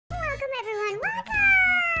everyone, welcome!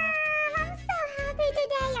 I'm so happy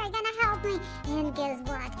today you're gonna help me. And guess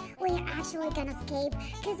what? We're actually gonna escape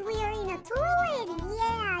because we are in a toilet.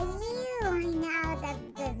 Yeah, I know that's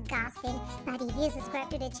disgusting. But if you subscribe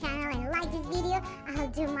to the channel and like this video, I'll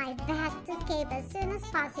do my best to escape as soon as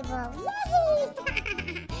possible. Yay!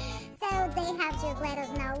 So they have just let us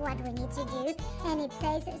know what we need to do, and it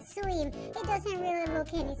says swim. It doesn't really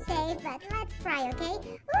look any safe, but let's try, okay?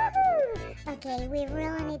 Woohoo! Okay, we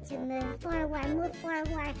really need to move forward,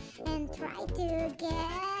 and try to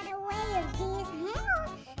get away of this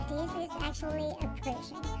hell. This is actually a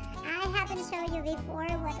prison. I haven't shown you before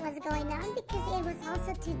what was going on because it was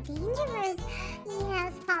also too dangerous.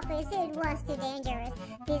 Yes, puppies, it was too dangerous.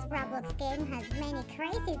 This Roblox game has many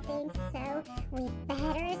crazy things, so we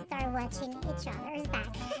better start watching each other's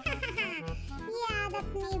back. Yeah,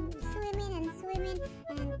 that's me swimming,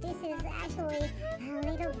 and this is actually a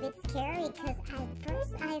little bit scary because at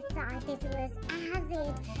first I thought this was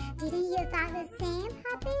acid. Didn't you thought the same,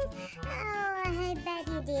 puppies? Oh, I bet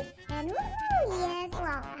you did. And woohoo, yes,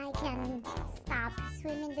 well, I can stop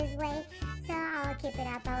swimming this way, so I'll keep it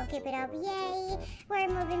up, Yay! We're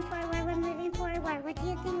moving forward. What do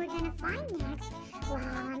you think we're gonna find next? Well,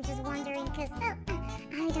 I'm just wondering because,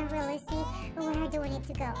 I don't really see where do we need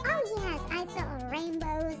to go. Oh yes, I saw a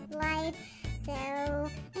rainbow slide. So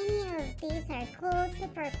any of these are cool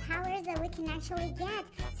superpowers that we can actually get.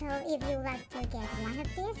 So if you like to get one of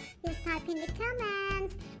these, just type in the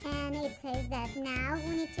comments. And it says that now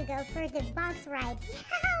we need to go for the box ride.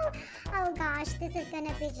 Oh gosh, this is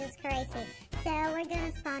gonna be just crazy. So we're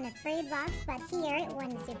gonna spawn a free box, but here,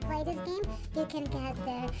 once you play this game, you can get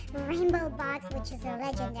the rainbow box, which is a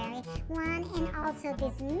legendary one, and also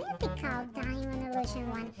this mythical diamond illusion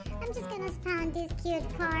one. I'm just gonna spawn this cute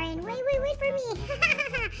car and wait for me.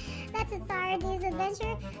 Let's start this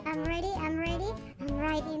adventure. I'm ready. I'm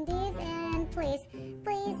right in this, and please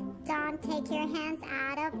don't take your hands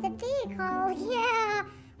out of the vehicle. Yeah.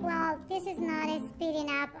 Well, this is not speeding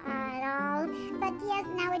up at all, but yes,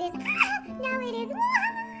 now it is. Now it is.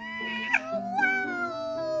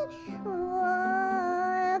 Yay!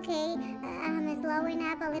 Whoa, okay, I'm slowing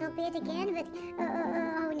up a little bit again, but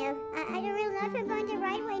oh no, I don't really know if I'm going the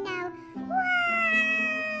right way now.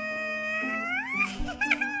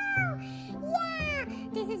 Yeah,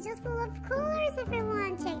 this is just full of colors,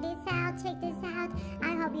 everyone. Check this out.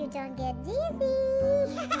 I hope you don't get dizzy.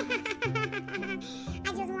 I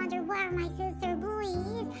just wonder where my sister Bluey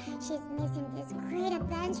is. She's missing this great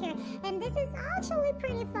adventure, and this is actually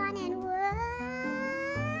pretty fun. And whoa,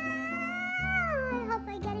 I hope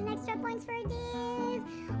I get an extra points for this.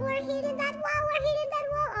 We're hitting that wall.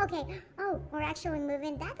 Okay. Oh, we're actually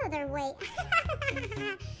moving that other way.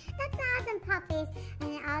 That's awesome, puppies,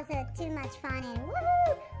 and also too much fun. And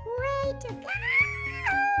woohoo! Way to go!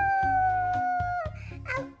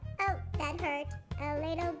 Oh, that hurt a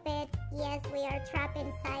little bit. Yes, we are trapped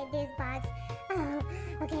inside this box. Oh,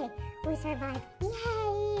 okay, we survived.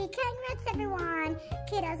 Yay! Congrats, everyone!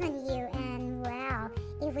 Kudos on you. And well,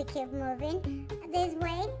 if we keep moving this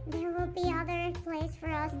way, there will be other place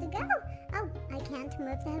for us to go. Oh, I can't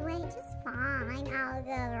move that way. Just fine. I'll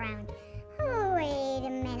go around. Oh, wait a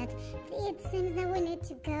minute. It seems that we need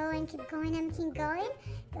to go and keep going and keep going.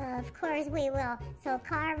 Of course we will. So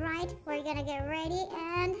car ride, we're gonna get ready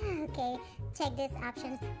and okay, check these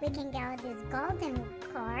options. We can get this golden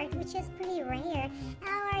card, which is pretty rare,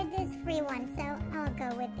 or this free one, so I'll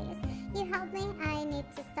go with this. You help me? I need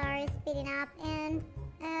to start speeding up and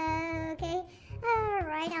okay.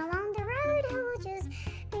 Alright, along the road, I will just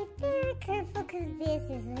be very careful because this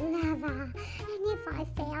is lava. And if I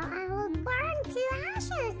fail, I will burn to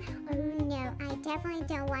ashes. Oh no, I definitely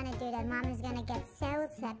don't want to do that. Mom is gonna get so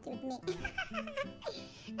upset with me.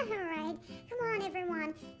 Alright, come on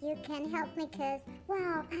everyone. You can help me because,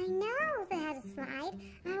 well, I know that slide.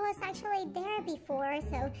 I was actually there before,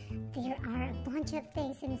 so there are a bunch of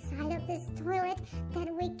things inside of this toilet that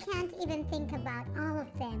we can't even think about all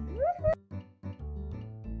of them. Woohoo!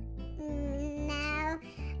 Now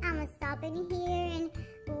I'm stopping here and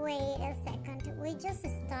wait a second. We just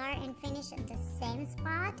start and finish at the same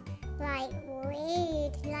spot. Like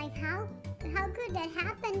wait, like how could that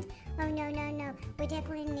happen? Oh no. We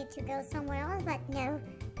definitely need to go somewhere else, but no.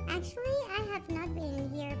 Actually, I have not been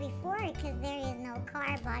here before because there is no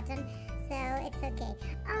car button, so it's okay.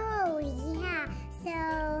 Oh yeah, so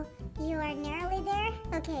you are nearly there?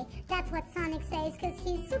 Okay, that's what Sonic says because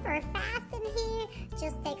he's super fast and he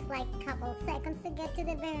just takes like a couple seconds to get to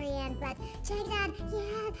the very end. But check that,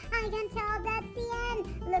 yeah, I can tell that's the end.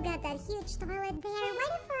 Look at that huge toilet there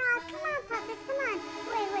waiting for us. Come on, puppies, come on.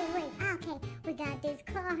 Wait. Okay, we got this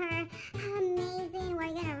car. Amazing,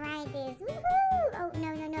 we're gonna ride this. Woohoo!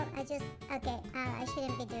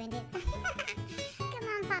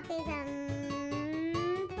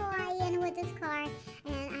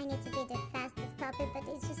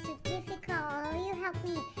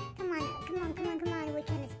 on, come on, come on. We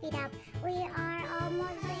can speed up. We are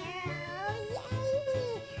almost there. Oh,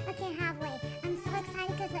 yay! Okay, halfway. I'm so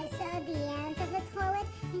excited because I saw the end of the toilet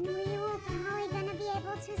and we will probably gonna be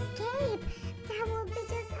able to escape. That will be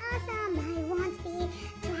just awesome. I won't be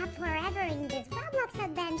trapped forever in this Roblox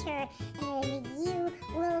adventure. And you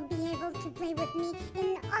will be able to play with me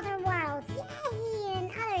in other worlds. Yay!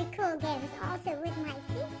 And other cool games also with my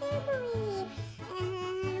sister Bluey.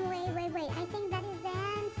 And wait. I think that is the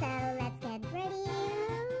end. So let's get ready.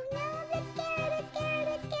 No, let's scary. Let's go.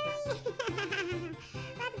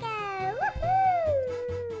 Woohoo!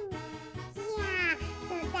 Yeah,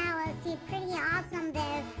 so that was pretty awesome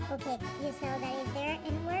there. Okay, you saw that is there.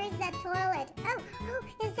 And where is that toilet? Oh,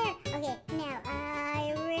 is there? Okay, no,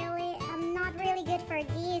 I'm not really good for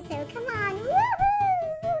these, so come on.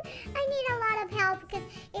 Woohoo! I need a lot of help because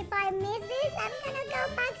if I miss this, I'm gonna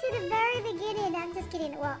go back to the very beginning. I'm just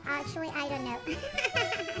kidding. Well, actually, I don't know.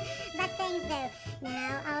 But thanks though.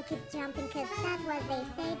 Now I'll keep jumping because that's what they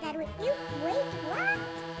say that would. Wait, what?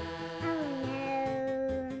 Oh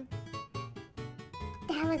no.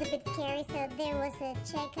 That was a bit scary. So there was a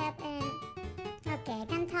checkup and. Okay, I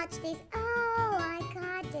can touch this. Oh, I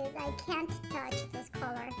got this. I can't touch those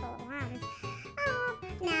colorful ones. Oh,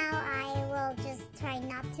 now I will just try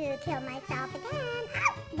not to kill myself again.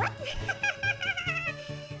 Oh, what?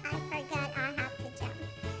 I forgot I have to jump.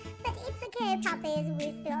 But it's okay, puppies. We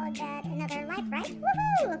still got another life, right?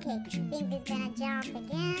 Woohoo! Okay, Pink is gonna jump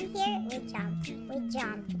again. Here, we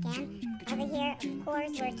jump again. Over here, of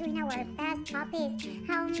course, we're doing our best, puppies.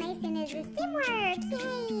 How amazing is this teamwork?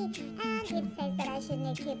 Yay! And it says that I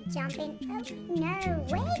shouldn't keep jumping. Oh, no,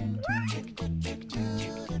 wait, what?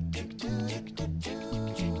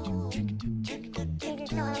 This is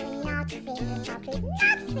totally not fair, puppies.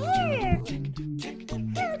 Not fair!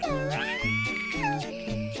 Look around!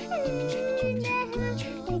 No,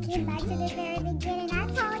 we came back to the very beginning. I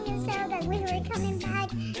told you so that we were coming back.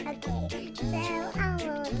 Okay, so I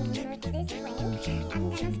will move this way. I'm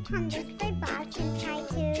gonna spawn this free box and try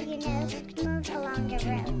to, move along the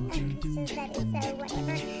road. It's just that it's so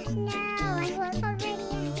whatever. No, I was already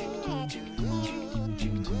ahead.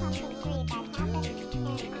 And something pretty bad happened. And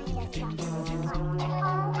I'm just watching this one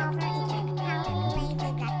all over again. How lame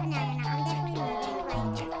is that? No, I'm definitely moving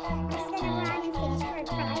like this. I'm just gonna run and finish for a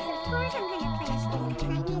prize. Of course I'm gonna finish this because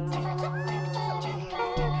I need to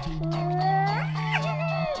skip.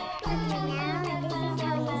 Okay, now this is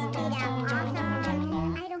how you speed up.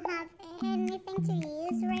 Awesome. I don't have anything to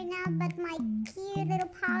use right now but my cute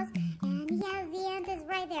little paws. And yes, the end is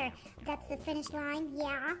right there. That's the finish line,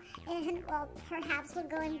 yeah. And well, perhaps we're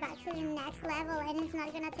going back to the next level and it's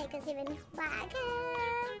not gonna take us even back.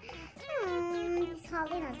 It's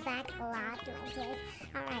holding us back a lot like this.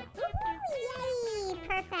 Alright. Yay!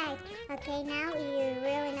 Perfect. Okay, now you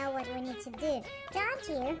really know what we need to do, don't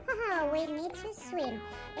you? We need to swim.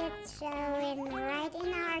 It's showing right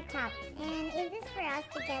in our top. And is this for us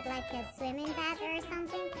to get like a swimming bath or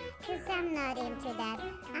something? Because I'm not into that.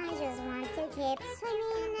 I just want to keep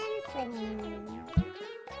swimming and swimming.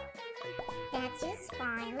 That's just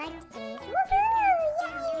fine, like this. Woohoo!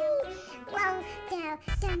 Yay! Well,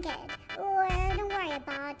 don't worry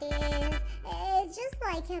about this. It's just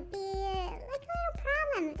like a little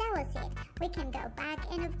problem. That was it. We can go back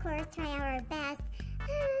and of course try our best.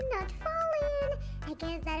 Not falling. I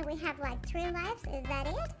guess that we have like 3 lives. Is that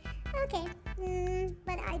it? Okay.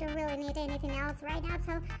 But I don't really need anything else right now,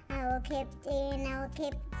 so I will keep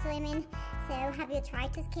swimming. So have you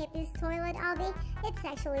tried to escape this toilet, Albie? It's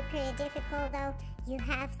actually pretty difficult though. You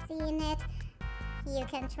have seen it. You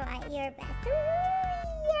can try your best. Ooh,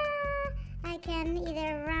 yeah! I can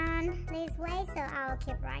either run this way, so I'll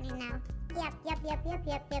keep running now. Yep.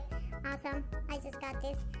 Awesome. I just got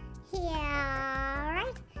this. Here,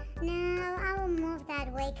 alright. Now I will move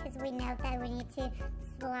that way because we know that we need to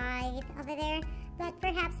slide over there. But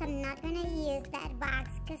perhaps I'm not gonna use that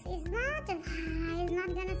box because it's not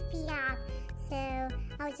gonna speed up. So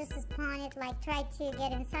I'll just spawn it, like try to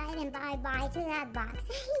get inside and bye to that box.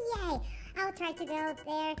 Yay! I'll try to go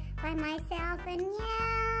there by myself and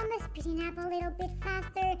yeah, I'm speeding up a little bit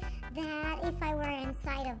faster than if I were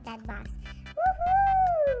inside of that box.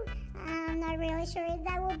 Woohoo! I'm not really sure if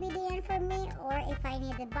that will be the end for me or if I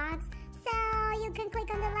need the box. So you can click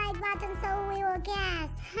on the like button so we will guess.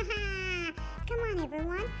 Come on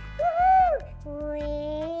everyone. Woohoo!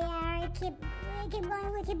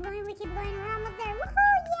 We keep going. We're almost there.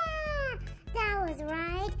 Woohoo! Yeah! That was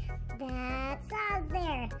right. That's us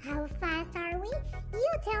there. How fast are we?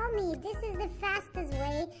 You tell me. This is the fastest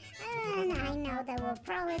way. And I know that we'll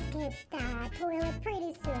probably escape the toilet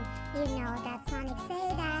pretty soon. You know that Sonic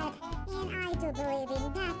say that. And I do believe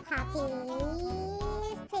in that, puppy.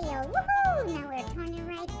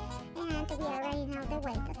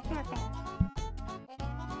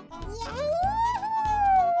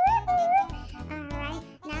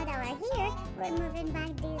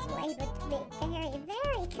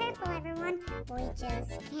 We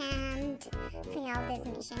just can't fail this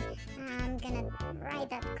mission. I'm gonna ride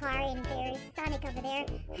that car, and there's Sonic over there.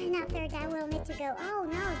 And after that, we'll need to go. Oh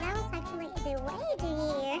no, that was actually the way to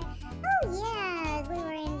here. Oh yes, we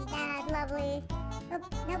were in that lovely. Oh,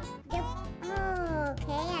 nope, yep.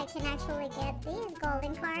 Okay, I can actually get this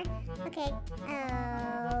golden car. Okay,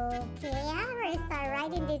 okay, I'm gonna start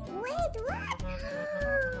riding this. Wait, what?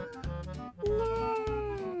 No.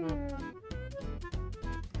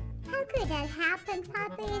 How could that happen,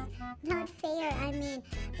 puppies? Not fair. I mean,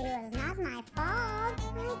 it was not my fault.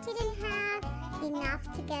 I didn't have enough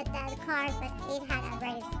to get that car, but it had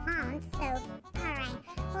already spawned. So, alright,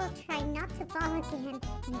 we'll try not to fall again.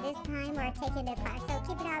 And this time we're taking the car. So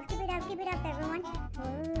keep it up, keep it up, keep it up, everyone.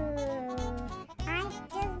 Ooh. Alright,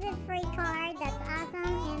 just the free car. That's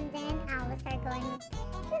awesome. And then I'll start going.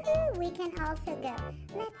 Woohoo! We can also go.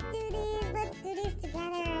 Let's do this. Let's do this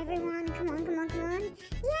together, everyone. Come on, come on, come on.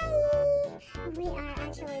 Yay! We are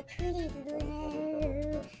actually pretty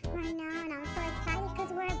slow right now, and I'm so excited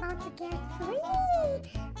because we're about to get free.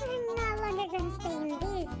 We're no longer gonna stay in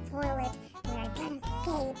this toilet. We're gonna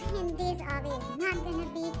escape, and this obviously is not gonna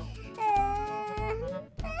be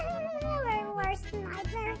our worst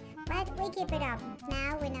nightmare. But we keep it up.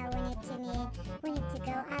 Now we know we need to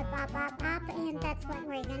go up, up, up, up, and that's what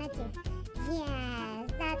we're gonna do. Yes,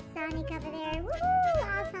 that's Sonic over there. Woohoo!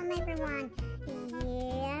 Awesome, everyone.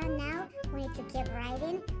 Yeah, now we need to keep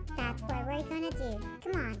riding. That's what we're gonna do.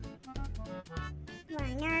 Come on.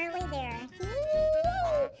 We're nearly there.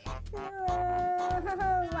 Whoa.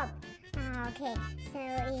 Okay, so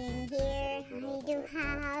in here I do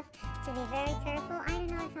have to be very careful. I don't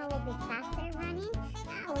know if I will be faster running.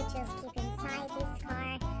 I will just keep inside this car.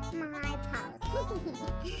 My pose.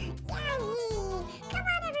 Yay! Come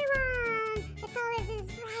on, everyone! The toilet is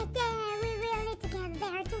right there. We really need to get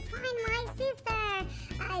there to find my sister.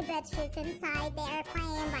 I bet she's inside there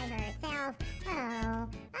playing by herself. Oh,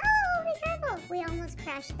 be careful! We almost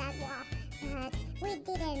crashed that wall, but we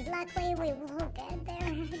didn't. Luckily, we will get there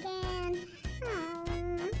again. I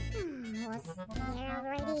was scared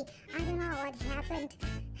already. I don't know what happened.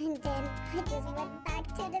 And then I just went back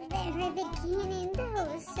to the very beginning. That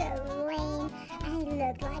was so lame. I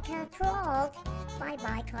looked like a troll.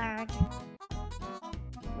 Bye-bye, card.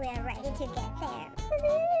 We are ready to get there.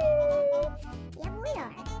 Woohoo! Yep, we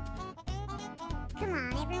are. Come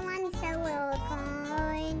on, everyone. So we're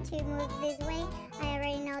going to move this way. I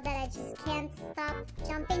already know that I just can't stop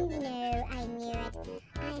jumping. No, I knew it.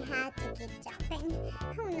 I had to keep jumping.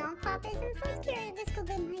 Oh no, puppies, I'm so scared. This could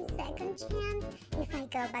be my second chance. If I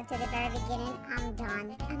go back to the very beginning, I'm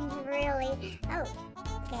done. I'm really... Oh,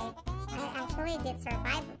 okay. I actually did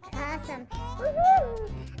survive. Awesome.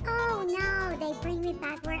 Woohoo! Oh no, they bring me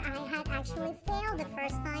back where I had actually failed the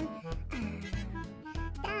first time.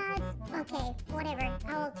 That's... Okay, whatever.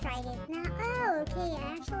 I will try this now. Oh, okay,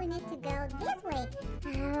 I actually need to go this way.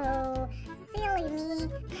 Oh, silly me.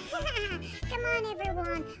 Come on,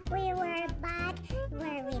 everyone. We were back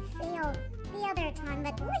where we failed the other time,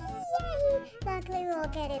 but yay! Luckily, we'll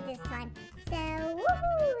get it this time. So,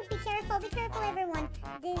 woohoo! Be careful, everyone.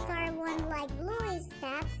 These are one like Bluey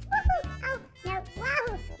steps. Woohoo! Oh, no, wow,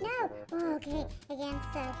 no. Okay, again,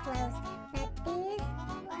 so close. But these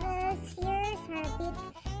spheres are a bit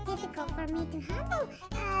difficult for me to handle,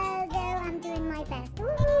 though I'm doing my best.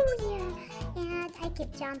 Woohoo, yeah. And I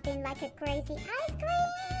keep jumping like a crazy ice cream.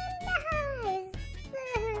 Nice.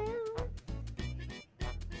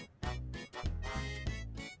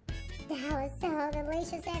 That was so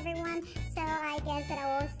delicious, everyone. So I guess that I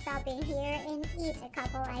will stop in here and eat a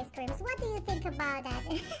couple ice creams. What do you think about that?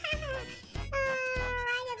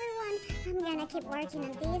 Alright, everyone. I'm gonna keep working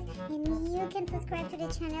on this, and you can subscribe to the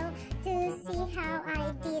channel to see how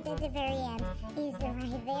I did at the very end. It's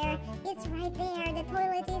right there. It's right there. The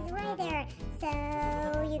toilet is right there. So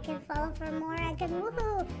you can follow for more. I can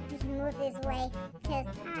woohoo! We can move this way because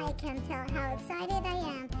I can tell how excited I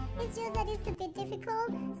am. It's just that it's a bit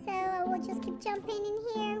difficult, so I will just keep jumping in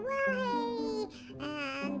here. Way!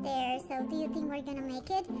 And there. So do you think we're gonna make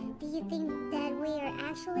it? Do you think that we are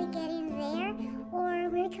actually getting there, or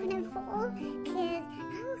we're gonna fall? Because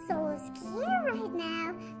I'm so scared right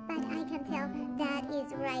now, but I can tell that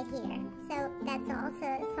is right here. So that's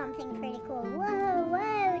also something pretty cool.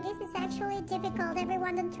 Whoa, this is actually difficult.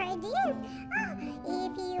 Everyone, don't try this.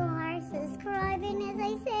 If you are subscribing, as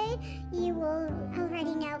I say, you will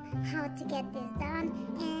already know how to get this done,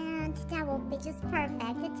 and that will be just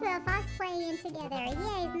perfect. The two of us playing together.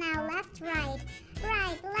 Yes, now left, right,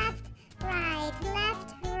 left, right,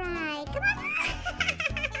 left, right. Come on!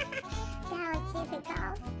 That was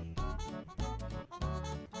difficult.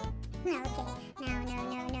 Okay, no.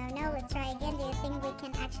 Let's try again. Do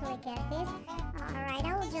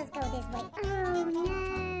just go this way. Oh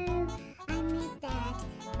no, I missed that.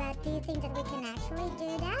 But do you think that we can actually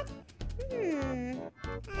do that?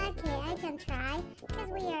 Okay, I can try, because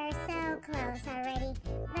we are so close already.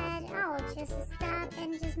 But I'll just stop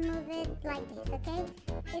and just move it like this, okay?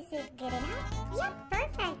 Is it good enough? Yep,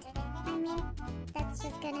 perfect. I mean, that's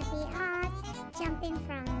just gonna be us jumping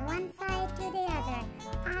from one side to the other.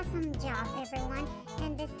 Awesome job, everyone.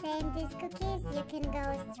 And the same, these cookies, you can go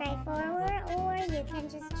straight forward, or you can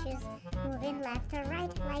just choose moving left or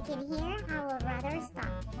right. Like in here, I would rather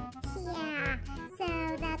stop. Yeah, so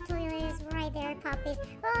that toilet is right there, puppies.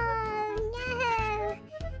 Oh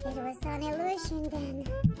no! It was an illusion then.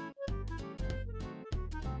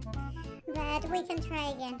 But we can try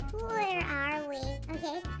again. Where are we?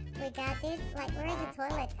 Okay, we got this. Like, where is the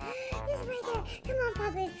toilet? It's right there. Come on,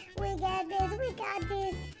 puppies. We got this. We got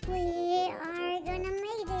this. We are gonna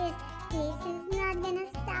make this. This is not gonna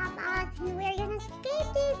stop us. And we're gonna escape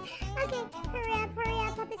this. Okay, hurry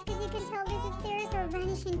up, puppies, because you can tell these stairs are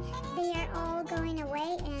vanishing. They are all going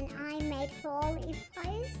away, and I might fall if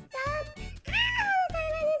I stop. Ah, the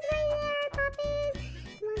toilet is right there, puppies.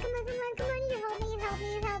 Come on.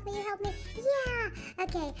 You help me. Yeah.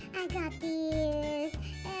 Okay, I got this.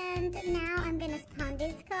 And now I'm gonna spawn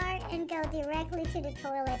this car and go directly to the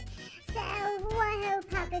toilet. So, wow,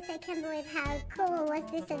 puppies, I can't believe how cool was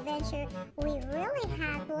this adventure. We really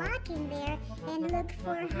had luck in there, and look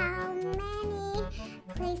for how many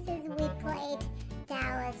places we played.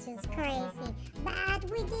 That was just crazy. But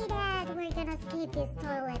we did it. We're gonna escape this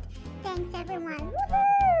toilet. Thanks, everyone.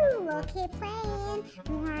 Woohoo! We'll keep playing.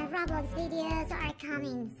 More Roblox videos are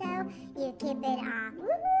coming, so you keep it up.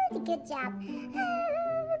 Woohoo! Good job.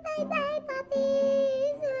 Bye-bye,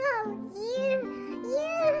 puppies. Oh, you. No,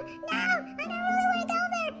 I don't really want to go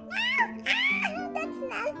there. No. That's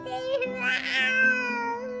nasty.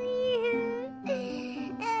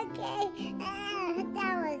 Okay.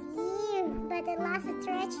 That was you. But the last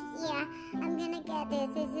stretch, yeah, I'm gonna get this.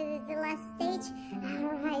 This is the last stage.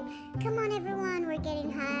 Alright, come on, everyone. We're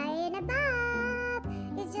getting high and above.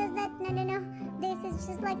 It's just that, no. This is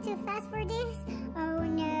just like too fast for this. Oh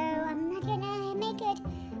no, I'm not gonna make it.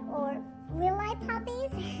 Or will I,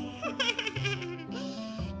 puppies?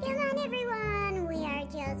 Come on, everyone. We are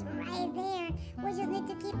just right there. We just need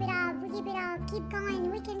to keep it up. Keep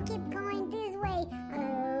going. We can keep going this way.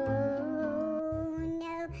 Oh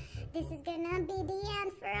no, this is gonna be the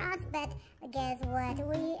end for us. But guess what?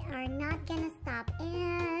 We are not gonna stop.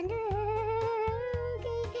 And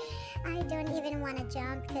okay, I don't even want to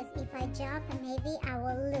jump, because if I jump, maybe I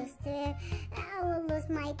will lose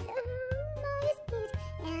my speed,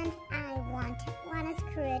 and I wanna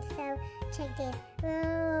screw it. So check this.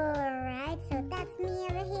 Alright, so that's me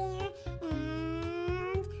over here,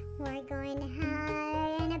 and we're going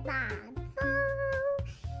high and above. Oh,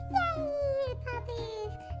 yay,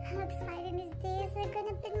 puppies! How exciting is this? We're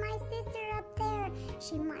gonna put my sister up there.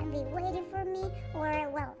 She might be waiting for me, or,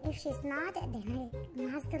 well, if she's not, then I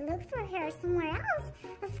must look for her somewhere else.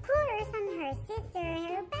 Of course, I'm her sister,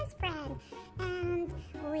 her best friend, and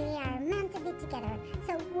we are meant to be together.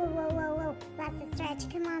 So, whoa, lots of stretch.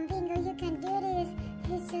 Come on, Bingo, you can do this.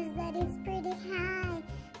 It's just that it's pretty high.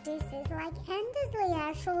 This is like endlessly,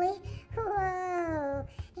 actually. Whoa,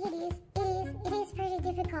 it is pretty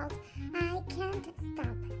difficult. I can't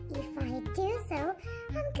stop. If I do so,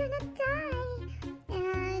 I'm gonna die.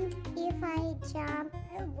 And if I jump,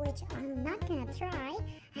 which I'm not gonna try,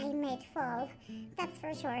 I might fall. That's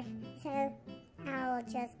for sure. So I'll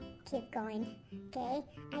just keep going. Okay,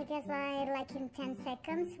 I guess like in 10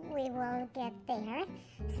 seconds we will get there.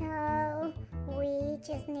 So we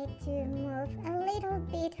just need to move a little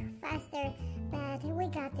bit faster. But we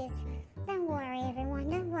got this. Don't worry, everyone.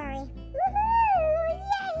 Don't worry. Woohoo!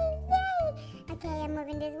 Yay! Okay, I'm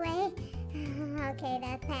moving this way. Okay,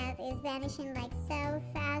 that path is vanishing like so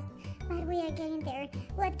fast. But we are getting there.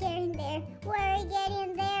 We're getting there. We're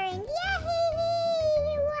getting there. And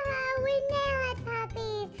yay! Wow, we nailed it,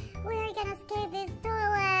 puppies. We're gonna escape this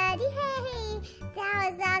toilet. Yay! That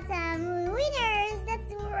was awesome. Winners! That's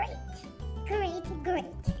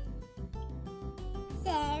great.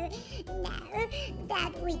 So, now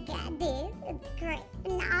that we got this, it's great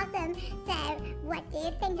and awesome. So, what do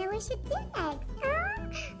you think that we should do next?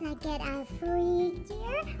 Like get a free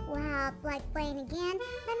gear? Wow, like playing again?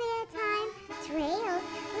 Limited time? Trails?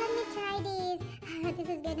 Let me try these. This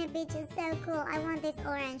is gonna be just so cool. I want this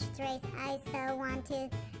orange trace. I so want to.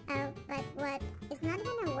 But what? It's not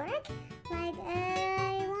gonna work? Like,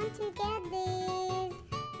 I want to get this.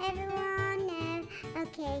 Everyone, no.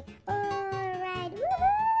 Okay. Alright.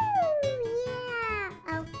 Woohoo! Yeah!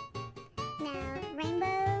 Oh. No.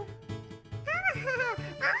 Rainbow.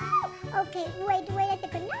 Okay, wait a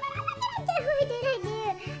second. No, what did I do?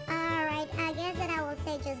 Alright, I guess that I will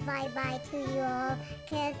say just bye-bye to you all,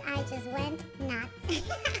 because I just went nuts.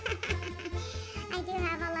 I do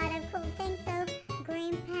have a lot of cool things, so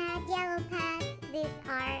green path, yellow path, these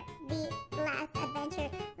are the last adventure.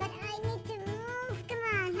 But I need to move. Come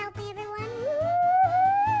on, help me everyone. Woo!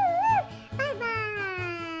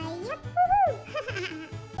 Bye-bye. Yep, woohoo!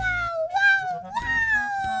 Yay!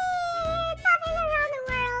 Puppies around the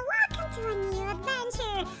world, welcome to a new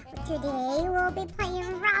adventure. Today we'll be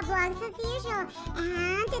playing Roblox as usual,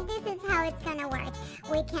 and this is how it's gonna work.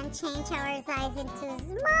 We can change our size into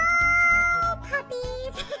small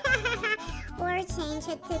puppies, or change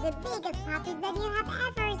it to the biggest puppies that you have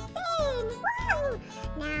ever seen. Woo!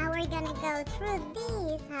 Now we're gonna go through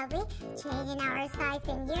these, hubby, changing our size,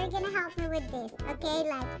 and you're gonna help me with this, okay?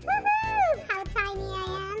 Like, woohoo! How tiny I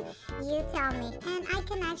am? You tell me. And I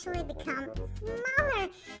can actually become smaller.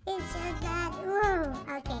 It's just that, whoa.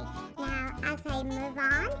 Okay, now as I move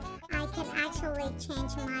on, I can actually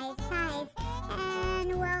change my size. And,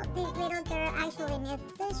 well, this little girl actually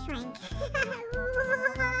needs to shrink.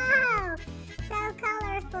 Whoa! So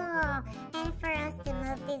colorful. And for us to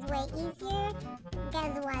move this way easier,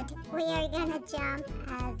 guess what? We are gonna jump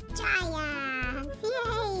as giants.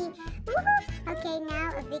 Yay! Woohoo! Okay, now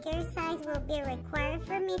a bigger size will be required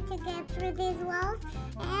for me to get through these walls,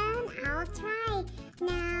 and I'll try.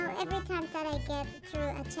 Now, every time that I get through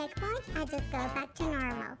a checkpoint, I just go back to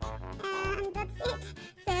normal. And that's it.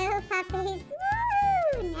 So, puppies,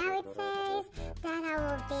 woo! Now it says that I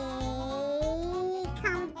will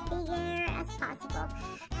become bigger as possible.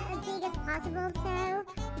 As big as possible, so,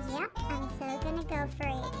 yep, I'm so gonna go for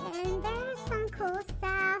it. And there's some cool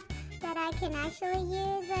stuff that I can actually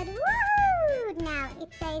use, but woohoo! Now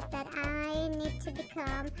it says that I need to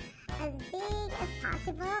become as big as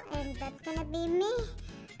possible, and that's gonna be me.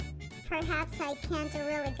 Perhaps I can't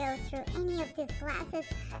really go through any of these glasses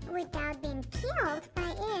without being killed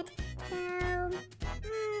by it, so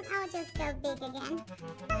I'll just go big again.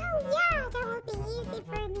 Oh yeah, that will be easy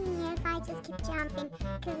for me if I just keep jumping,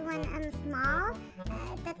 because when I'm small,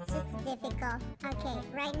 that's just difficult. Okay,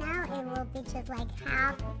 right now it will be just like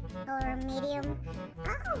half or medium.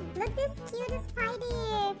 Oh, look this cute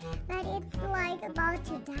Spidey, but it's like about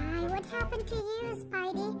to die. What happened to you,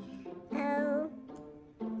 Spidey?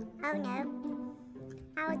 Oh no.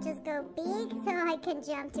 I'll just go big so I can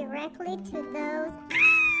jump directly to those.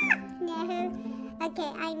 Ah! No.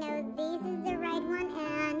 Okay, I know this is the right one,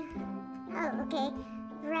 and oh, okay.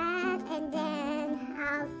 Red, and then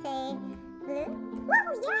I'll say blue. Whoa,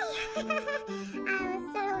 yay! I was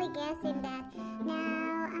totally guessing that.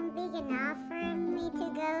 Now I'm big enough for me to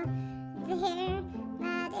go there,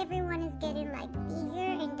 but everyone is getting like bigger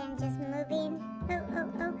and then just moving.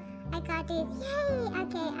 Oh, I got this. Yay!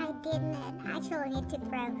 Okay, I didn't actually need to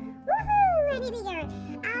throw. Woohoo! Any bigger.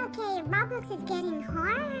 Okay, Roblox is getting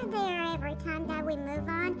harder every time that we move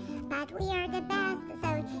on, but we are the best. So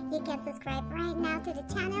you can subscribe right now to the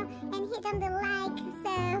channel and hit on the like.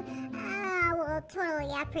 So I will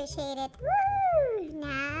totally appreciate it. Woo!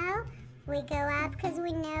 Now we go up because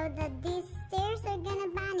we know that these stairs are gonna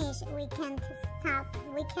vanish. We can't stop.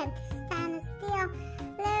 We can't stand still.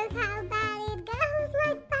 Look how bad it goes,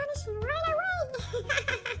 like vanishing right away.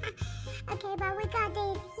 Okay, but we got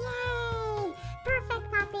this. Yay! Perfect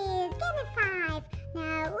puppies. Give me 5.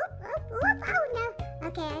 Now, whoop. Oh no.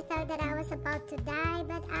 Okay, I thought that I was about to die,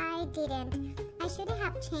 but I didn't. I should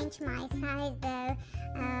have changed my size though.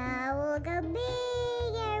 We'll go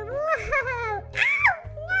bigger. Whoa! Ow!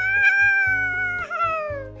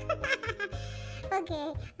 No! Okay,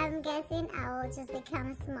 I'm guessing I will just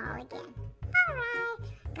become small again. Alright,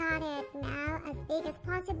 got it. Now as big as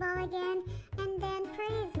possible again, and then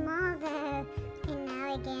pretty small though. And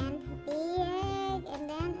now again, big, and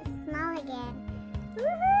then small again.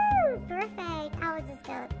 Woohoo! Perfect. I will just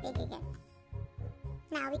go big again.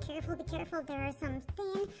 Now be careful, there are some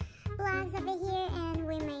thin blocks over here and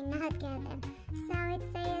we may not get them. So it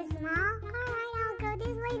says small. Alright, I'll go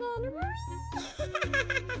this way then. Whee!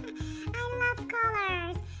 I love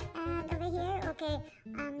colors. And over here, okay,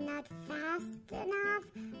 I'm not fast enough,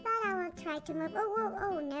 but I will try to move.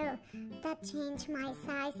 Oh no, that changed my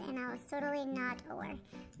size and I was totally not aware.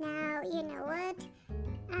 Now, you know what?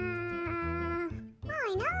 Well,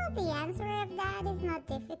 I know the answer of that is not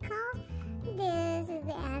difficult. This is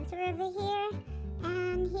the answer over here,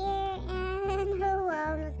 and oh, we'll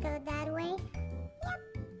almost go that way. Yep.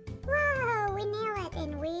 Whoa, we nailed it,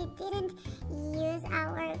 and we didn't use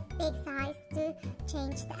our big size to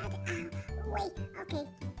change that. Wait, okay,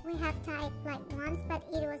 we have tried like once, but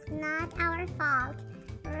it was not our fault.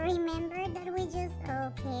 remember that we just,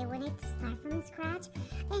 okay, we need to start from scratch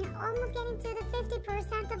and almost getting to the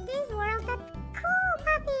 50% of this world. That's cool,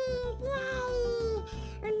 puppies! Yay!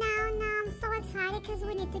 Now I'm so excited because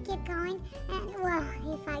we need to keep going. And, well,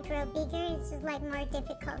 if I grow bigger, it's just like more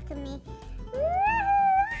difficult to me. Yay!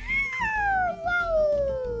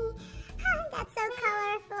 That's so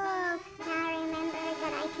colorful. Now remember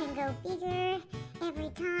that I can go bigger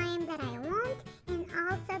every time that I want and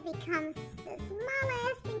also become the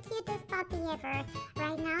smallest and cutest puppy ever.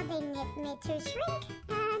 Right now they need me to shrink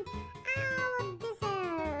and I'll yay!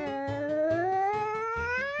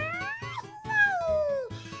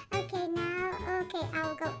 Okay,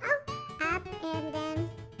 I'll go up and then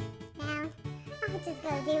down. I'll just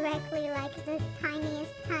go directly like the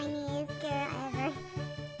tiniest girl ever.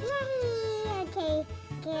 Yay! Okay,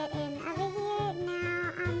 get in over here.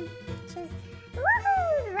 Now just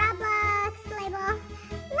woohoo! Roblox label.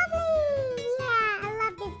 Lovely! Yeah, I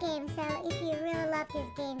love this game. So if you really love this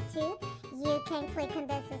game too, you can click on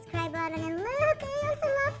the subscribe button and look, I also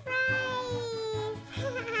love fries!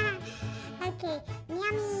 Okay,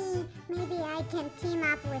 yummy! Maybe I can team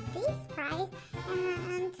up with these fries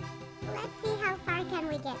and let's see how far can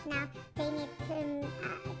we get. Now they need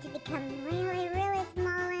to become really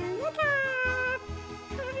small and look up!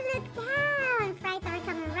 Look down! Fries are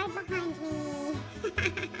coming right behind me.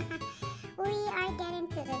 We are getting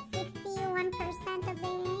to the 61% of the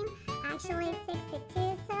game. Actually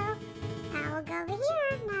 62, so I will go over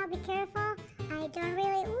here. Now be careful. I don't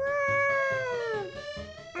really... Whoa!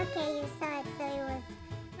 Okay, you saw it, so it was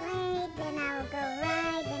right, then I will go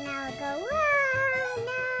right, then I will go... Whoa!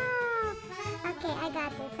 No! Okay, I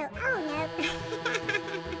got this. So, oh no!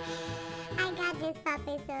 I got this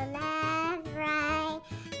puppy, so left, right,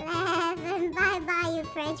 left, and bye-bye, you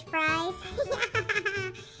French fries.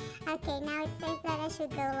 Okay, now it says that I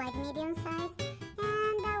should go like medium size,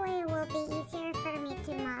 and that way it will be easier for me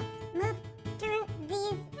to move through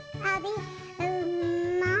these hobby.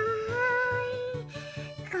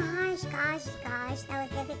 Oh my gosh, that was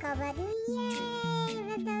difficult, but yay,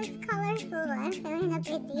 with those colorful, I'm feeling a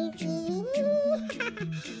bit dizzy.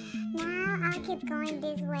 Now I'll keep going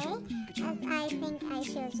this way, as I think I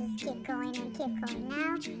should just keep going and keep going.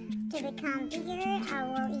 Now, to become bigger, I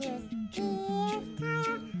will use this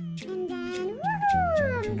tile, and then,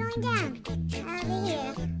 woohoo, I'm going down, over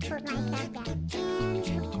here, put myself down, and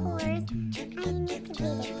of course, I need to be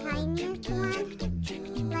the tiniest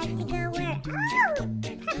one, like to go where, oh,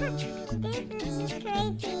 this is just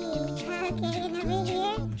crazy, okay, and over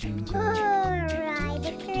here, alright,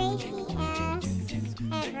 the craziest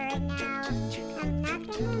ever. Now, I'm not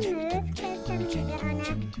gonna move, because I'm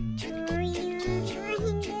gonna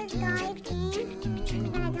ruin this guy's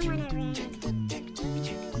game, but I don't wanna ruin it.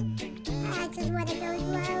 I just want to go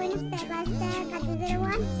slow and step by step, but the little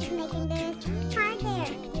one is making this hard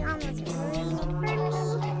there. You almost ruined it for me,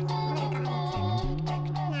 but I got it.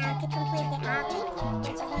 Now to complete the obby, we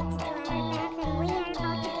just need to do our best, and we are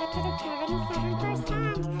about to get to the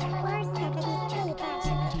 77% or 78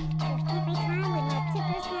 actually. Because every time we move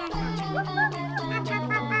 2% up,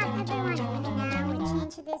 everyone. Now we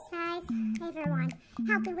change to this size. Everyone,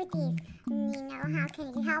 help me with these. Nino, how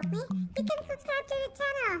can you help me? You can subscribe to the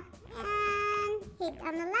channel and hit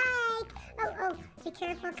on the like. Oh, be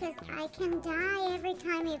careful because I can die every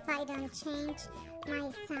time if I don't change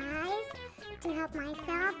my size to help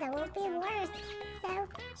myself. That will be worse. So,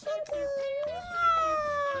 shrinking, yay!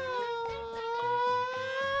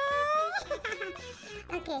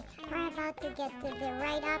 Okay, we're about to get to the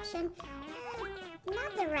right option.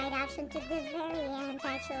 Not the right option, to the very end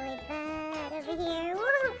actually, but over here,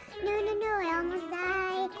 whoa, no, I almost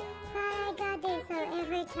died, but I got this. So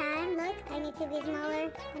every time, look, I need to be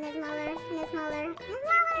smaller, and smaller, and smaller, and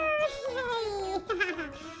smaller, yay!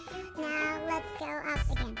 Now let's go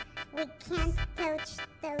up again. We can't touch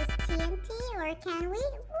those TNT, or can we?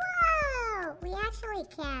 Whoa, we actually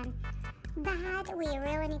can. But we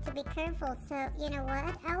really need to be careful, so you know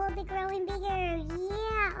what? I will be growing bigger,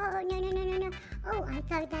 yeah! Oh, no. Oh, I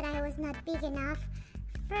thought that I was not big enough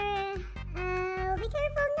for... be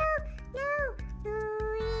careful, no!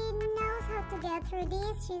 Bluey knows how to get through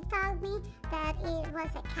this. She told me that it was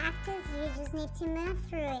a cactus, you just need to move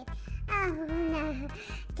through it. Oh, no,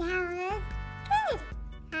 that was good!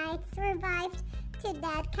 I survived to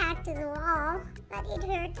that cactus wall, but it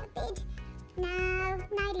hurt a bit. Now,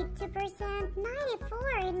 92%,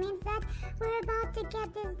 94, it means that we're about to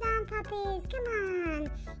get this done, puppies. Come on,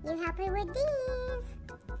 you happy with these?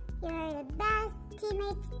 You're the best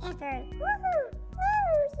teammates ever. Woohoo!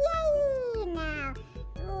 Woo! Yay! Now,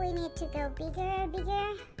 we need to go bigger,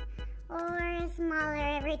 or smaller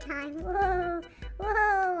every time. Whoa!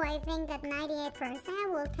 I think that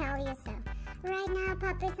 98% will tell you so. Right now,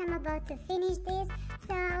 puppies, I'm about to finish this,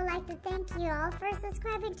 so I'd like to thank you all for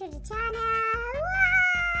subscribing to the channel.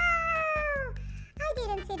 Wow! I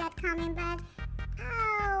didn't see that coming, but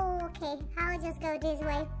okay, I'll just go this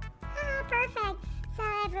way. Perfect. So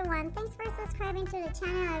everyone, thanks for subscribing to the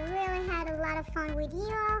channel. I really had a lot of fun with you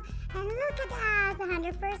all. And look at us,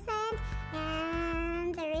 100%.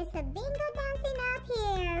 And there is a bingo dancing up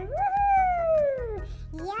here. Woohoo!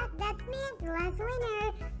 Yeah, that's me, the last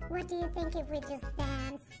winner. What do you think if we just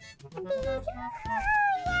dance a bit? Woohoo!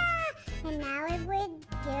 Yeah! And now if we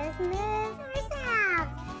just move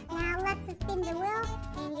ourselves. Now let's spin the wheel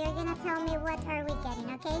and you're gonna tell me what are we getting,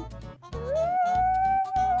 okay? Woo!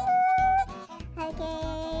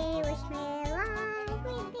 Okay, wish me luck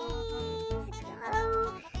with this.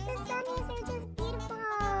 Oh, the sunnies are just beautiful.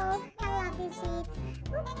 I love these sheets.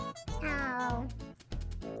 Oh,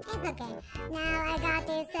 it's okay. Now I got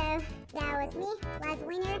this, so that was me, last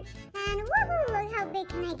winner. And woohoo, look how big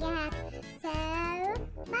can I get. So,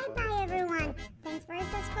 bye-bye everyone. Thanks for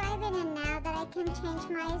subscribing, and now that I can change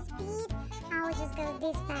my speed, I will just go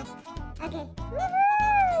this fast. Okay,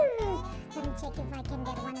 woohoo! Let me check if I can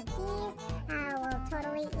get one of these. I will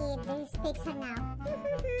totally eat this pizza now.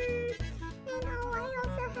 And oh, I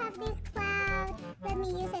also have this cloud. Let me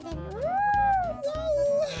use it and woo! Yay!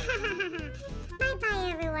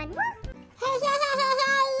 Bye-bye everyone. Woo! Hey!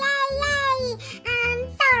 I'm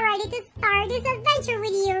so ready to start this adventure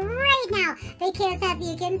with you right now, because as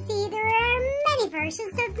you can see, there are many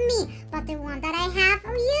versions of me, but the one that I have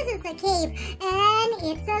uses a cape, and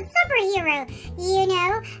it's a superhero. You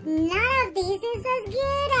know, none of these is as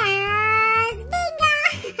good as Bingo.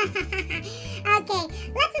 Okay,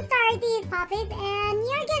 let's start these puppies, and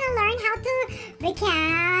you're gonna learn how to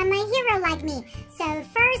become a hero like me. So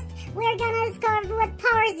first, we're gonna discover what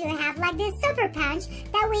powers you have, like this super punch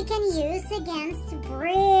that we can use against to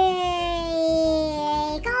break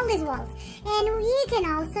all these walls. And you can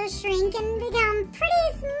also shrink and become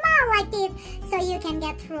pretty small like this, so you can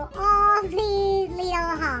get through all these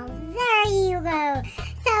little holes. There you go.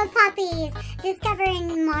 So puppies,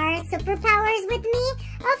 discovering more superpowers with me?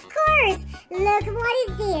 Of course! Look, what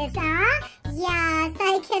is this, huh? Yes,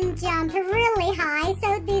 I can jump really high,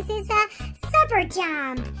 so this is a super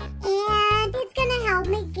jump. And it's gonna help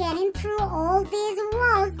me getting through all these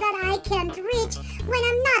walls that I can't reach when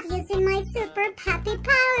I'm not using my super puppy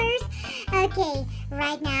powers. Okay,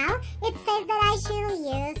 right now, it says that I should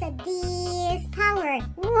use this power.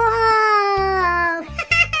 Whoa!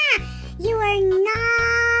 You are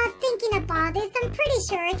not thinking about this, I'm pretty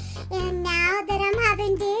sure. And now that I'm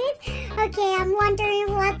having this, okay, I'm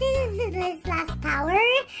wondering what is this last power?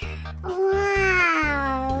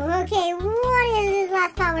 Wow! Okay, what is this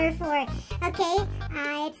last power for? Okay,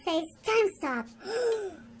 it says time stop.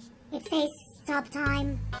 It says stop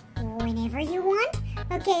time whenever you want.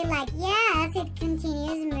 Okay, like yes, it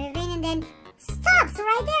continues moving and then stops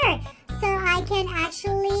right there. So I can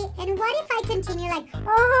actually, and what if I continue like,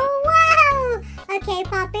 oh wow! Okay,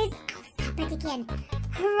 puppies, I'll stop it again.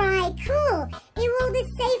 Right, cool. It will be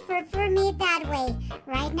safer for me that way.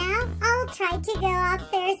 Right now, I'll try to go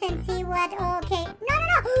upstairs and see what, okay. No.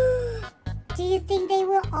 Do you think they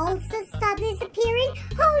will also stop disappearing?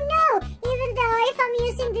 Oh no! Even though if I'm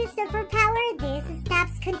using this superpower, these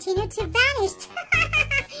steps continue to vanish.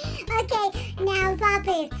 Okay, now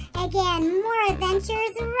puppies, again, more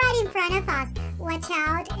adventures right in front of us. Watch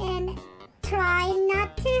out and try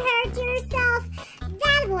not to hurt yourself.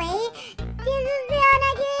 That way, this is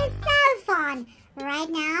gonna be so fun. Right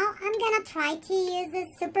now, I'm gonna try to use the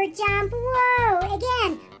super jump. Whoa,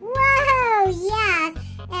 again. Whoa, yes.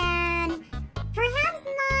 And perhaps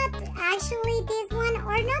not actually this one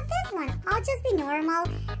or not this one. I'll just be normal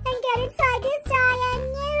and get inside this giant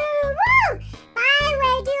new. Woo! By the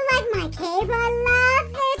way, do you like my cape? I love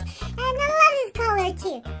it. And I love this color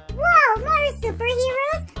too. Whoa, more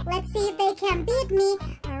superheroes. Let's see if they can beat me.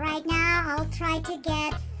 Right now, I'll try to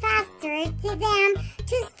get faster to them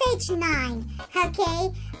to stage 9.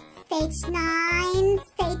 Okay? Stage 9,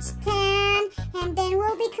 stage 10, and then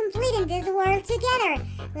we'll be completing this world together.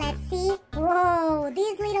 Let's see. Whoa,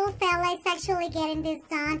 this little fella is actually getting this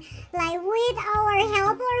done, like with our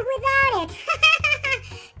help or without it.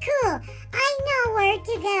 Cool, I know where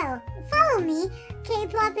to go. Follow me. Okay,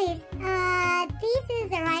 puppies, this is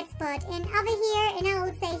the right spot, and over here, and I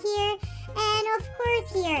will say here, and of course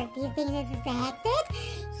here. Do you think this is the exit?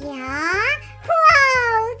 Yeah?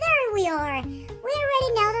 Whoa, there we are. We already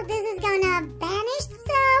know that this is gonna vanish,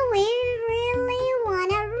 so we really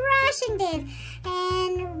wanna rush in this.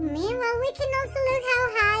 And meanwhile, we can also look how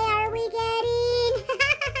high are we getting.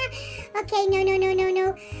 Okay, no.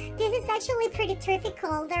 This is actually pretty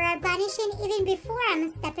difficult. They are vanishing even before I'm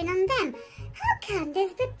stepping on them. How can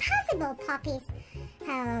this be possible, puppies?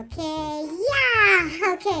 Okay,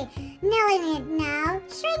 yeah, okay, nailing it now.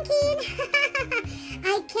 Shrinking!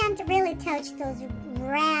 I can't really touch those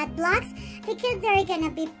red blocks because they're gonna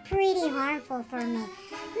be pretty harmful for me.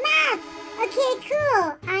 Math! Okay,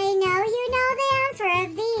 cool. I know you know the answer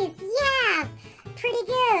of these. Yes! Pretty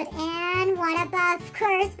good. And what about, of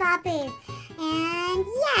course, puppies? And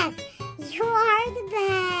yes, you are the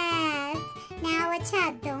best. Now watch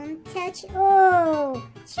out, don't touch. Oh,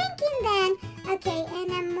 shrinking then. Okay,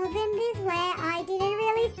 and I'm moving this way. I didn't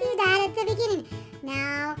really see that at the beginning.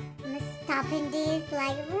 Now I'm stopping this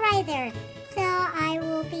like right there, so I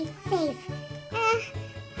will be safe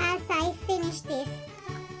as I finish this.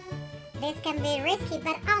 This can be risky,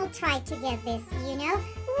 but I'll try to get this, you know?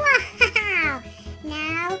 Wow!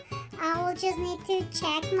 Now I will just need to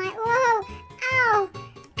check my. Whoa! Ow!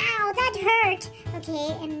 Ow! That hurt.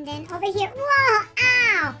 Okay, and then over here. Whoa!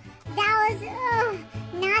 Ow! That was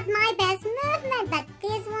not my best movement, but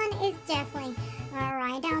this one is definitely.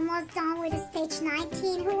 Alright, almost done with stage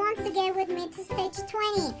 19. Who wants to get with me to stage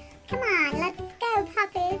 20? Come on, let's go,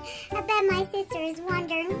 puppies. I bet my sister is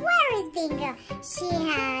wondering, where is Bingo? She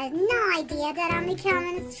has no idea that I'm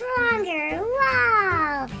becoming stronger.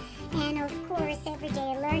 Wow! And of course,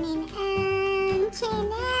 everyday learning and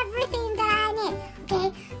change everything that I need. Okay,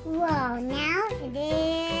 whoa, now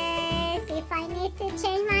this, if I need to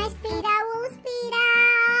change my speed, I will speed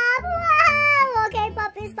up. Whoa! Okay,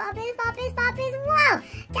 puppies, puppies, puppies, puppies. Whoa!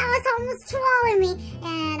 That was almost swallowing me.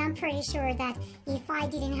 And I'm pretty sure that if I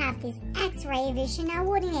didn't have this X-ray vision, I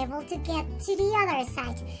wouldn't be able to get to the other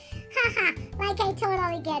side. Haha, like I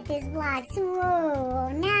totally get these blocks. Whoa,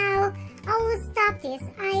 now I will stop this.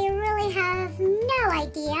 I really have no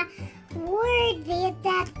idea where did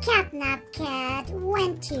that catnap cat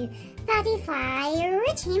went to. But if I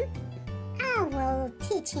reach him, I will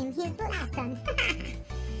teach him his lesson.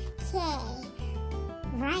 Okay,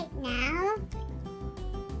 right now,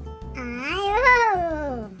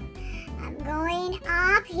 I'm going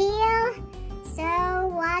uphill. So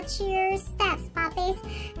watch your steps, puppies.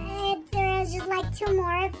 There's just like 2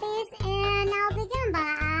 more of these and I'll be done. But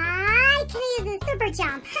I can use a super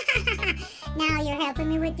jump. Now you're helping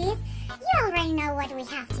me with this. You already know what we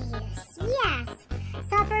have to use. Yes,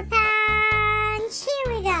 super punch. Here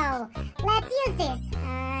we go. Let's use this.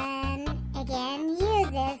 And again, use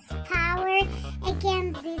this power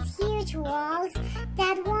against these huge walls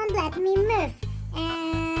that won't let me move.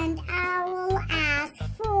 And I will ask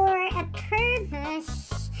for a permit.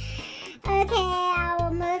 Okay, I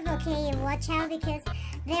will move. Okay, watch out because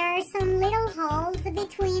there are some little holes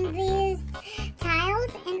between these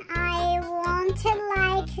tiles and I want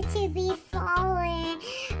to be falling.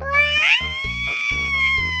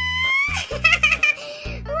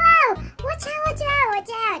 Whoa! Watch out, watch out,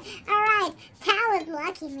 watch out. Alright, that was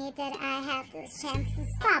lucky me that I had this chance to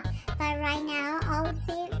stop. But right now, I'll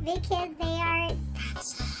see because they are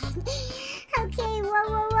touching. Okay, whoa,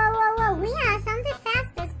 whoa, whoa, whoa, whoa. We have some the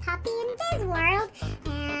fastest puppy in this world.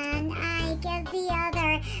 And I guess the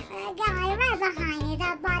other guy right behind me,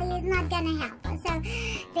 that body is not gonna help us. So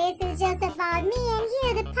this is just about me and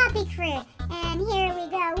you, the puppy crew. And here we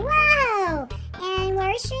go. Whoa! And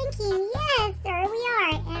we're shrinking. Yes, there we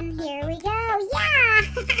are. And here we go. Yeah!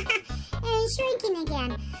 And shrinking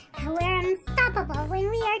again. We're unstoppable when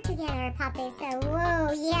we are together, puppies. So,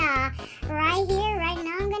 whoa, yeah. Right here, right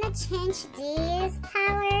now, I'm gonna change these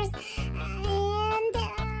powers. And,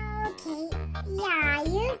 okay. Yeah,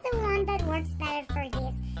 use the one that works better for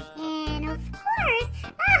this. And, of course,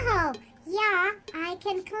 oh, yeah, I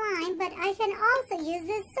can climb, but I can also use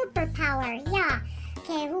this superpower. Yeah.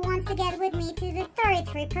 Okay, who wants to get with me to the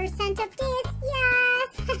 33% of this? Yes!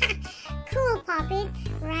 Cool, puppies.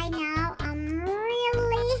 Right now, I'm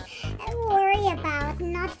really worried about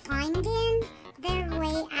not finding their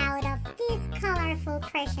way out of this colorful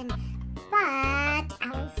prison. But I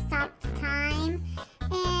will stop the time.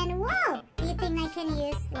 And, whoa! Do you think I can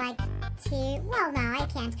use, like, 2? Well, no, I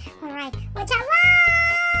can't. Alright, watch out. Whoa!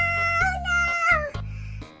 No!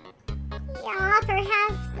 Yeah,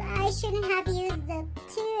 perhaps I shouldn't have used the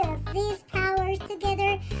 2 of these powers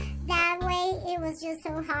together. That way, it was just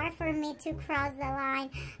so hard for me to cross the line.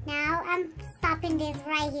 Now, I'm stopping this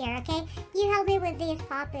right here, okay? You help me with these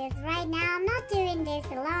puppies. Right now, I'm not doing this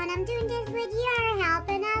alone. I'm doing this with your help,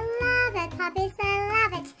 and I love it, puppies. I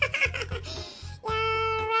love it.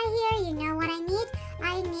 Yeah, right here, you know what I need?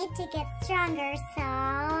 I need to get stronger, so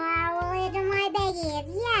I will eat my baggies.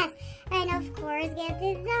 Yes, and of course, get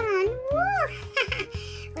this done. Woo!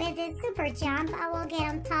 With this super jump, I will get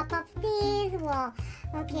on top of this wall.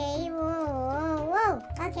 Okay, whoa.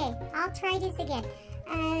 Okay, I'll try this again.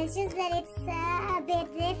 It's just that it's a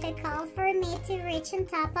bit difficult for me to reach on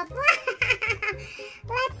top of.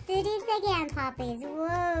 Let's do this again, puppies.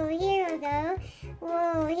 Whoa, here we go.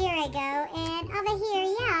 Whoa, here I go. And over here,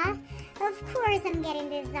 yes. Of course, I'm getting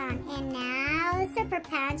this done. And now, super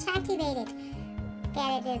punch activated.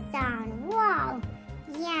 Get this done. Whoa.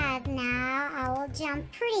 Yes, now I will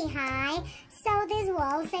jump pretty high, so these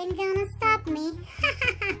walls ain't gonna stop me.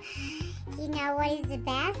 You know what is the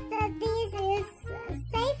best? This is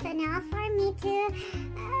safe enough for me to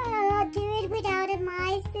do it without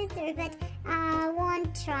my sister, but I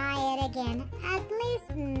won't try it again. At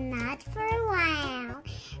least not for a while.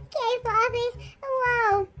 Okay, puppies.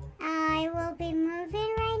 Whoa. I will be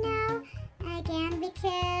moving right now again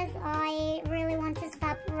because I really want to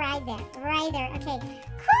stop right there. Okay,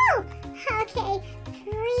 cool. Okay,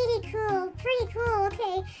 pretty cool.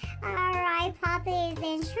 Okay, all right, puppies.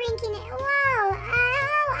 Then shrinking it. Whoa!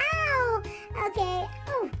 Ow! Okay.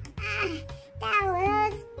 Oh, that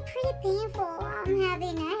was pretty painful. I'm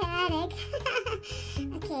having a headache.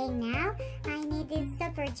 Okay, now I need this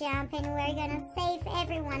super jump, and we're gonna save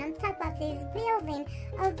everyone on top of this building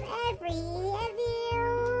of every evil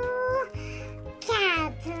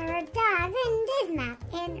cat or dog in this map.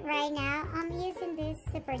 And right now I'm using this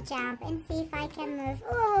super jump and see if I can move.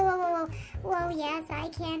 Whoa, yes, I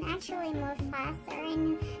can actually move faster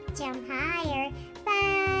and jump higher, but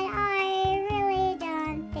I really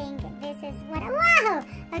don't think this is what. Whoa!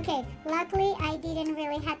 Okay, luckily I didn't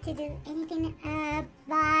really have to do anything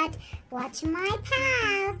but watch my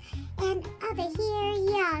path. And over here,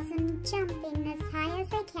 yes, I'm jumping as high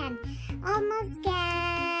as I can. Almost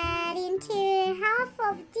get into half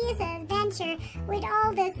of this adventure with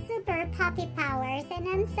all the super puppy powers, and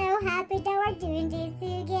I'm so happy that we're doing this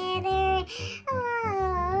together.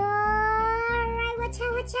 Alright, watch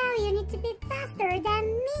out, you need to be faster than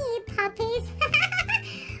me, puppies.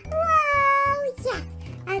 Whoa, yes.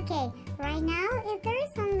 Okay, right now, if there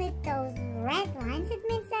is only those red lines, it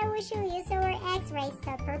means that we should use our X-ray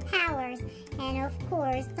superpowers. And of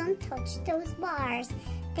course, don't touch those bars.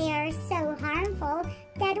 They are so harmful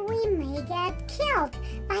that we may get killed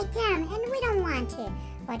by them, and we don't want to.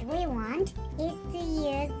 What we want is to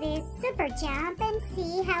use this super jump and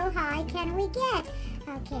see how high can we get.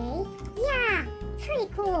 Okay, yeah, pretty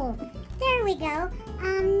cool. There we go.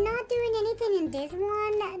 I'm not doing anything in this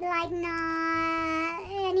one, like not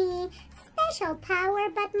any special power,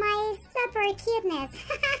 but my super cuteness.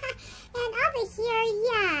 And over here,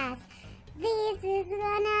 yes, this is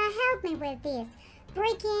gonna help me with this.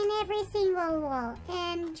 Breaking every single wall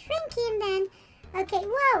and shrinking then. Okay,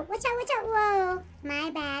 whoa, watch out, whoa. My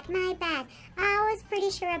bad. I was pretty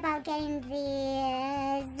sure about getting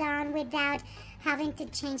this done without having to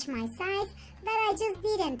change my size, but I just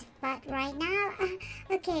didn't. But right now,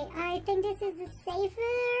 okay, I think this is the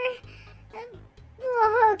safer.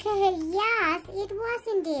 Okay, yes, it was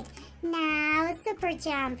indeed. Now, super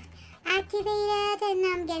jump activated, and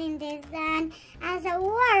I'm getting this done. As a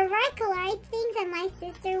war wrestler, I think that my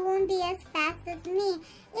sister won't be as fast as me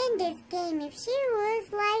in this game. If she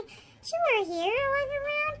was like, she were here, like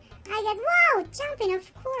around, I guess, whoa, jumping,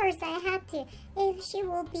 of course I had to. If she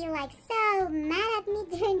will be like so mad at me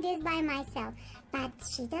doing this by myself. But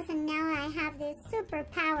she doesn't know I have these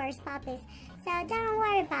superpowers, puppies, so don't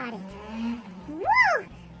worry about it. Woo!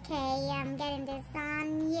 Okay, I'm getting this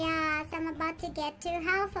done. Yes, I'm about to get to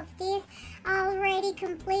half of this already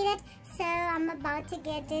completed. So I'm about to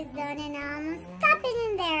get this done, and I'm stopping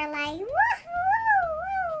in there like, woo,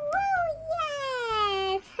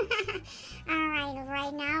 yes! Alright,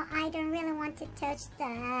 right now I don't really want to touch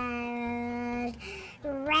the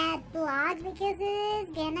red block because it is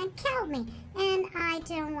gonna kill me. And I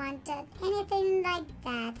don't want that anything like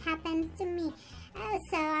that happens to me.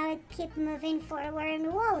 So I would keep moving forward, and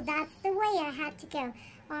whoa, that's the way I had to go.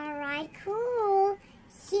 Alright, cool.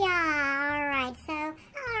 Yeah, alright,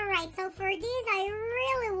 so for this I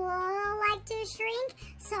really would like to shrink,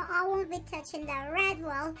 so I won't be touching the red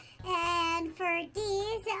wall. And for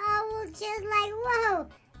this, I will just like, whoa,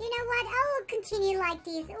 you know what, I will continue like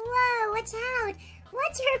this. Whoa, watch out,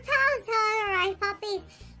 watch your paws. Alright, puppies,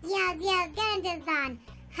 yes, getting this done.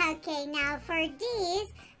 Okay, now for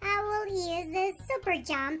this, I will use the super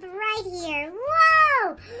jump right here.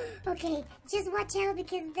 Whoa! Okay, just watch out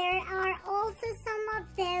because there are also some of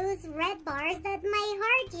those red bars that might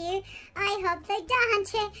hurt you. I hope they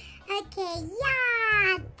don't. Okay,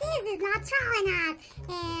 yeah! This is not tall enough.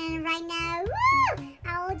 And right now, woo! I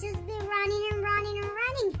will just be running and running and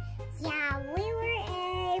running. yeah, we were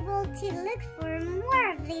able to look for more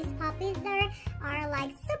of these puppies that are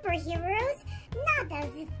like superheroes. Not as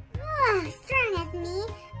strong as me,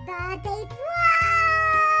 but they... Whoa!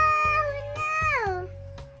 No!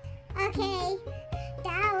 Okay,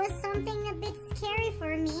 that was something a bit scary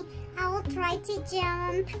for me. I will try to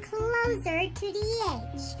jump closer to the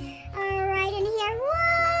edge. Alright, and here...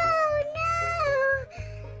 Whoa! No!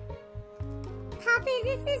 Puppy,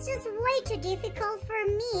 this is just way too difficult for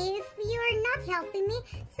me if you're not helping me.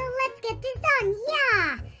 So let's get this done.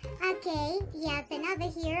 Yeah! Okay, yes, and over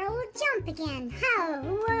here I will jump again. Oh,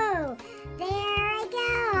 whoa! There I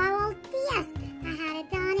go. I will... Yes! I had it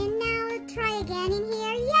done, and now I'll try again in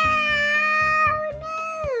here. Yeah! Oh,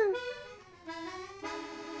 no!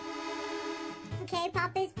 Okay,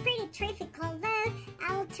 Papa's pretty difficult though.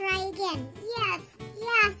 I will try again. Yes,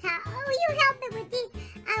 yes. Oh, you helped me with this.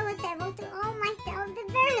 I was able to hold myself the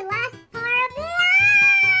very last part of it.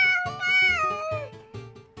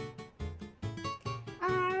 Oh, no!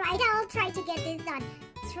 Alright, I'll try to get this done.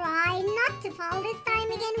 Try not to fall this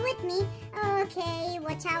time again with me. Okay,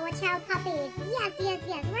 watch out, puppies. Yes, yes,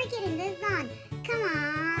 yes, we're getting this done. Come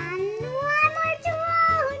on. One more to go.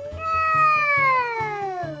 No!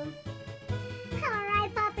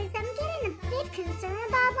 Alright, puppies, I'm getting a bit concerned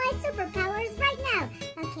about my superpowers right now.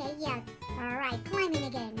 Okay, yes. Alright, climbing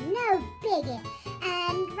again. No biggie.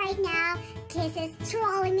 And right now, this is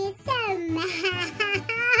trolling me so much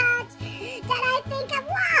that I think I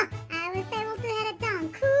was able to hit it down.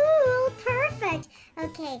 Cool, perfect.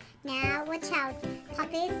 Okay, now watch out,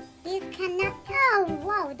 puppies. These cannot... Oh,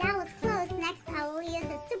 whoa, that was close. Next, I will use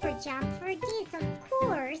a super jump for these, of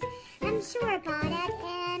course. I'm sure about it.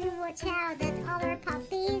 And watch out, that other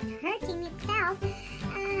puppy is hurting itself.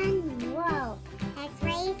 And whoa,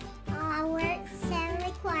 X-rays are so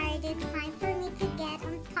required this time for me to get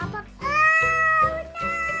on top of... Oh,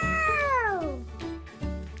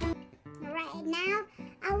 no! Right now,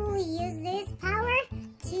 I will use this power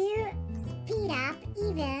to speed up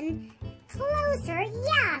even closer.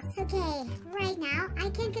 Yes, okay. Right now, I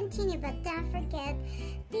can continue, but don't forget,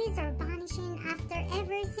 these are vanishing after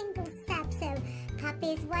every single step. So,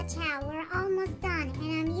 puppies, watch out. We're almost done.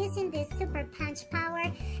 And I'm using this super punch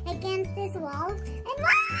power against this wall. And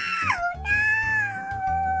wow! No!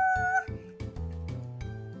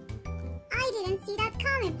 I didn't see that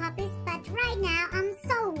coming, puppies. But right now, I'm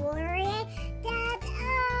so worried that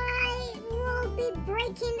I will be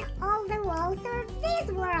breaking all the walls of this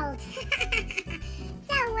world.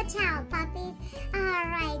 So watch out, puppies.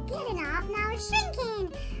 Alright, getting off now, shrinking.